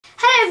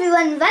Hey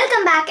everyone,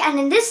 welcome back, and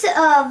in this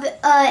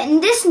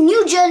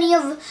new journey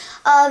of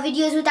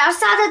videos with our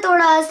Sada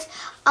Toras,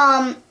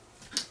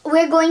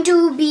 we're going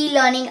to be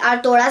learning our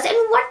Toras. And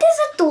what is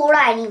a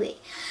Tora anyway?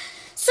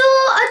 So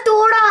a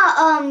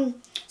Tora,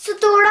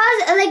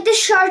 Toras, like the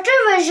shorter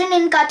version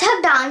in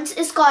Kathak dance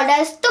is called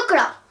as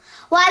Tukra,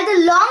 while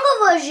the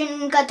longer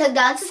version in Kathak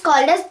dance is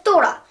called as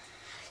Tora.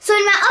 So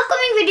in my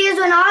upcoming videos,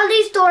 when all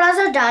these Toras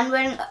are done,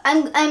 when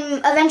I'm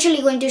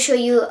eventually going to show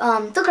you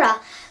Tukra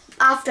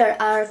after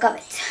our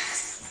kavits.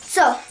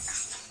 So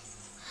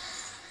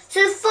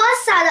the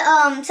first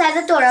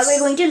Sada Tora we're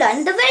going to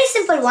learn, the very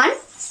simple one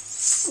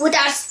with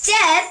our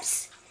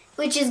steps,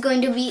 which is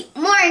going to be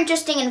more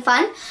interesting and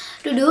fun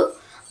to do,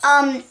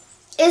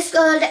 is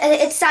called,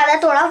 it's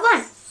Sada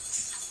Toda-1.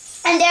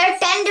 And there are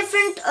 10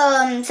 different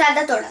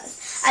Sada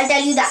Toras. I'll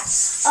tell you that.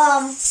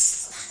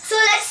 So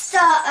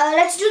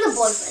let's do the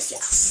bowl first,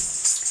 yeah.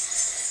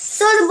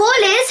 So the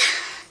bowl is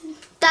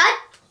Tat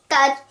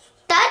Tat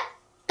Tat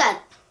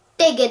Tat.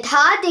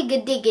 Thigadha,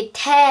 digdig,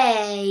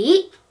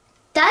 thay.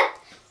 Tat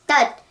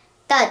Tat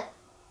Tat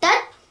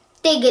Tat.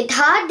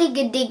 Thigadha,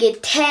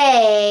 digdig,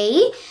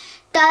 thay.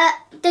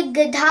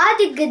 Thigadha,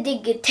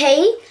 digdig,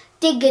 thay.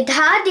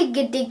 Thigadha,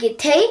 digdig,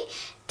 thay.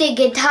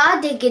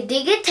 Thigadha,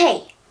 digdig, thay.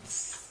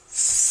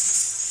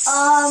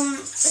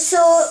 So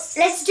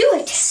let's do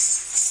it.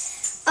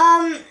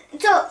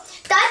 So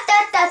tat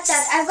tat tat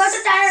tat. I've got to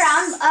turn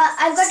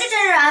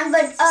around.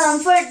 But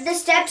for the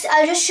steps,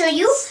 I'll just show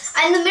you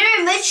and the mirror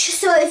image.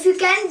 So if you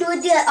can do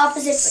it the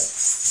opposite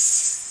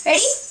way.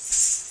 Ready?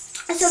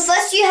 So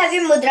first you have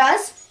your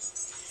mudras.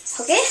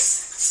 Okay.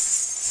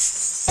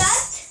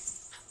 Tat,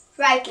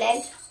 right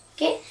leg.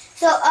 Okay.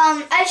 So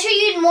I'll show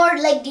you in more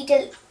like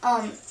detail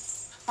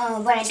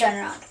when I turn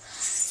around.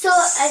 So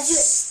as you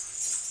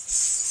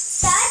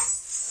tat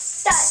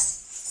tat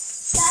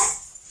tat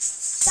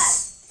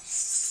tat.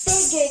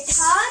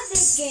 Thigadha,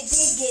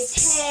 digdig,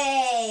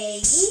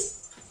 thay.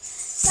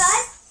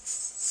 Tat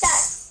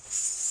tat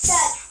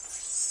tat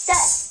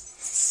tat.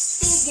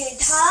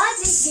 Thigadha,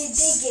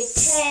 digdig,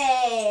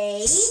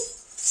 thay.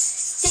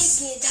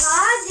 Thigadha,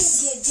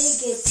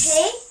 digdig,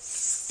 thay.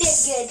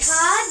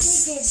 Thigadha,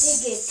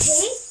 digdig,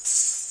 thay.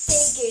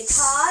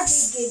 Thigadha,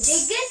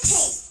 digdig,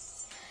 thay.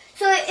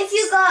 So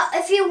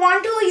if you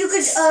want to, you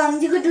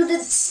could do the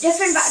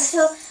different patterns.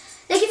 So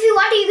like if you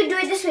want to, you could do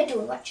it this way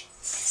too. Watch.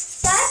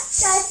 Tat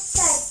tat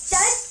tat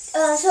tat.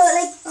 So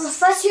like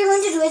first you're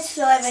going to do it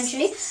slow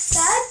eventually.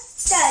 Tat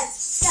tat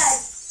tat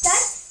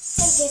tat.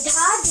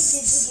 Thigadha,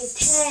 digdig,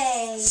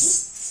 thay.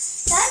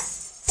 Tat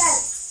tat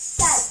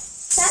tat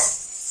tat.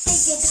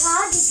 Thigadha,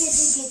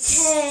 digdig,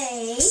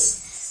 thay.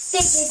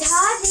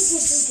 Thigadha,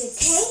 digdig,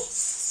 thay.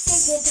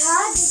 Thigadha,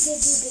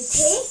 digdig,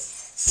 thay.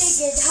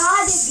 Thigadha,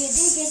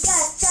 digdig,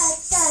 tat tat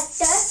tat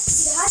tat.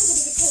 Thigadha,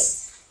 digdig, thay.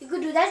 You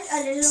could do that a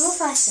little more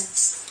faster.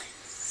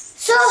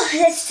 So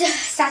let's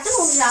start the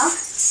moves now.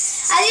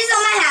 As you saw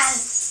my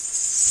hands.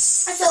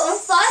 So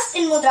first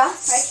in mudra,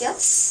 right here,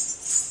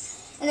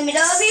 in the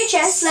middle of your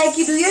chest, like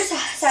you do your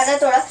Sada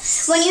Tora.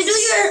 When you do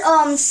your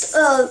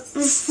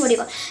what do you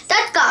call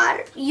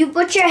Tatkar, you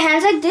put your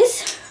hands like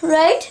this,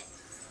 right?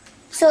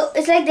 So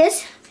it's like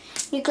this.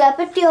 You clap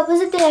it the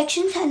opposite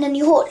direction and then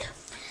you hold,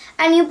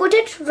 and you put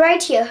it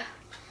right here.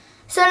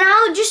 So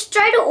now just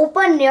try to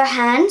open your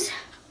hands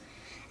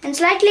and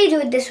slightly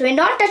do it this way,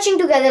 not touching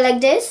together like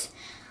this.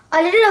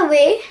 A little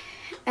away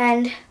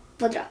and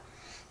mudra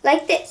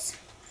like this.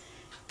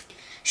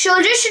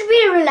 Shoulders should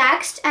be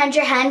relaxed and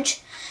your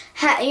hands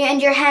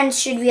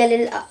should be a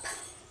little up.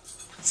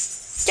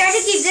 Try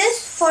to keep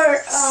this for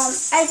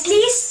at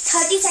least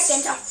 30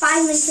 seconds or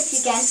 5 minutes if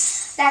you can.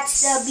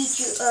 That's the beat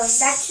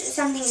that's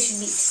something you should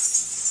beat.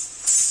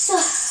 So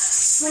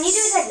when you do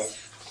it like this,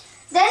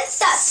 then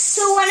tat.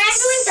 So when I'm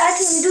doing tat,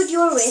 let me do it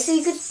your way. So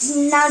you could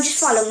now just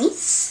follow me.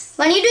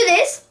 When you do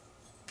this,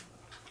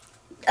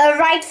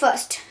 right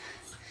first.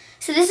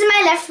 So this is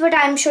my left, but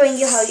I'm showing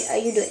you how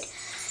you do it.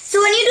 So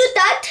when you do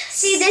tat,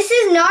 see this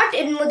is not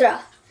in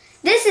mudra.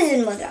 This is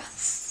in mudra.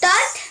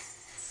 Tat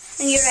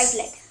and your right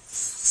leg.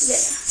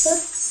 Together. So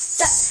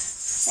tat.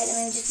 Wait a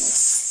minute, just move.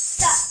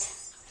 Tat.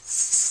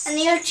 And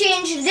then you'll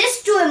change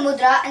this to a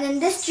mudra and then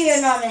this to your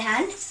normal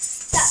hand.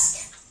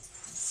 Tat.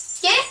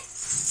 Okay?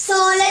 So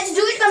let's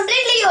do it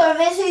completely your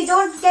way so you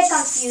don't get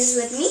confused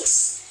with me.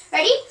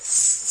 Ready?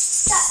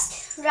 Tat.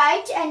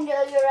 Right and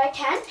your right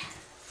hand.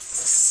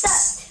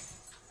 Tat.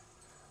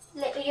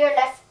 Your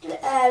left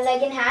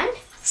leg and hand.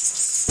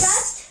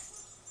 Tat.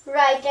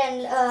 Right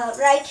hand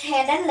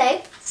and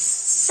leg.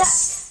 Tat.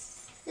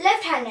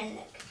 Left hand and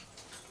leg.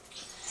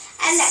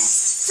 And then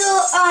so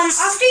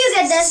after you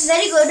get this,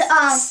 very good.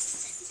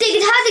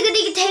 Thigadha,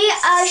 digdig, thay.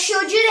 I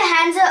showed you the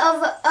hands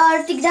of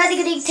Thigadha,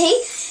 digdig, thay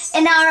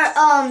in our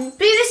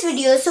previous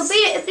videos. So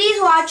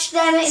please watch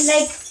them in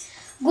like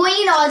going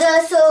in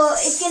order so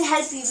it can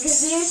help you,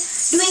 because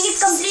we're doing it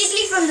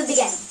completely from the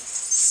beginning.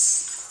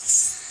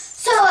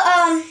 So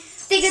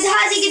Thigadha,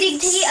 digdig,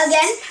 thay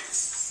again.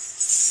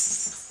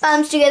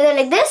 Arms together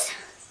like this.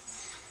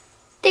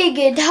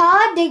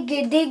 Thigadha,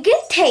 digdig,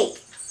 thay.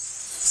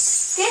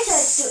 Okay, so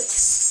let's do it.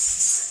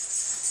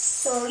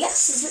 So yeah,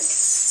 we'll do it.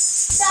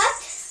 Tat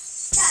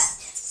tat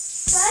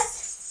tat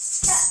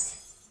tat.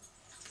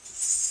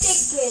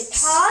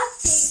 Thigadha,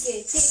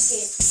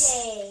 digdig,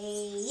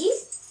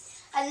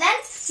 and then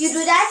you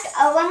do that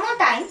one more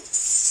time.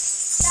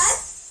 Tat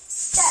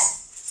tat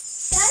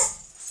tat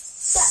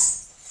tat.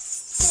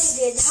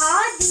 Thigadha,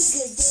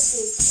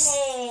 digdig,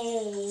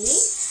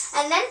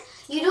 and then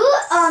you do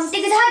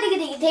Thigadha,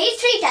 digdig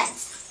 3 times.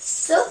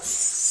 So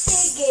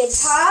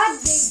Thigadha,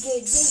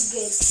 digdig,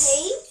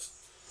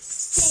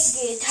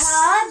 Thigadha,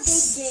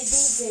 digdig,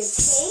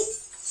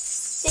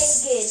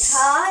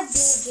 Thigadha,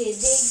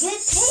 digdig,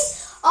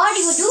 or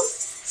you could do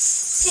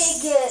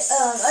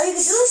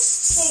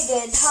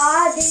Thigadha,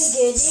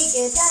 digdig,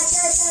 tat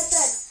tat tat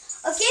tat.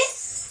 Okay,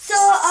 so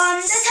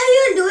that's how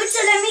you will do it. So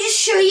let me just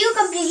show you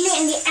completely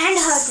in the end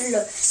how it will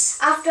look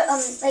after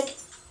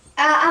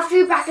after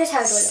you practice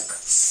how it will look,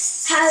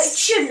 how it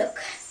should look.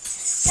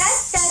 Tat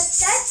tat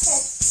tat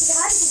tat,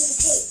 Thigadha,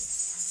 digdig,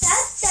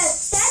 tat tat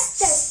tat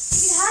tat,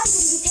 Thigadha,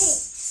 digdig,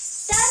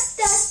 tat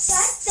tat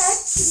tat tat,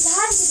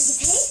 Thigadha,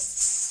 digdig,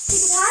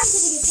 Thigadha,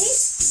 digdig,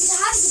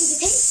 Thigadha,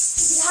 digdig,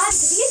 Thigadha,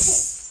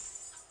 digdig.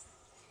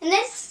 And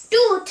then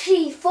 2,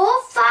 3, 4,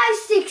 5,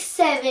 6,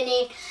 7,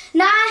 8,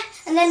 9,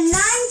 and then 9,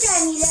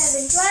 10,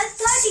 11, 12,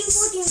 13,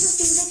 14, 15,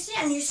 16,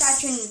 and you start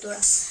your new Tora.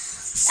 At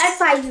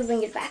 5, you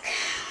bring it back.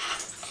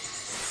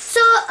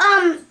 So,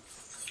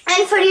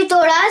 and for your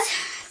Toras,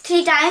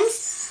 3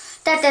 times,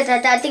 tat tat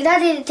tat tat,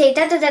 Thigadha, digdig,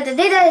 tat tat tat tat,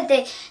 Thigadha,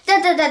 digdig,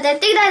 tat tat tat tat,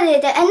 Thigadha,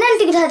 digdig, and then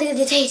Thigadha,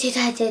 digdig,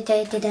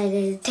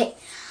 digdig.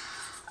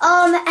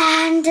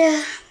 And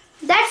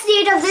that's the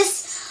it of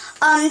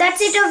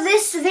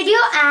this video,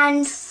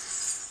 and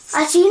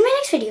I'll see you in my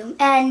next video,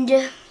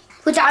 and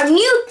with our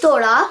new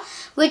Tora,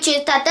 which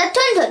is Tat Tat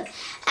Tat,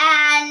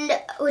 and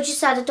which is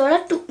Sada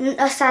Tora 2,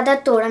 Sada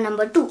Tora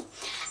number 2.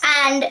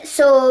 And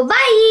so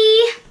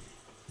bye.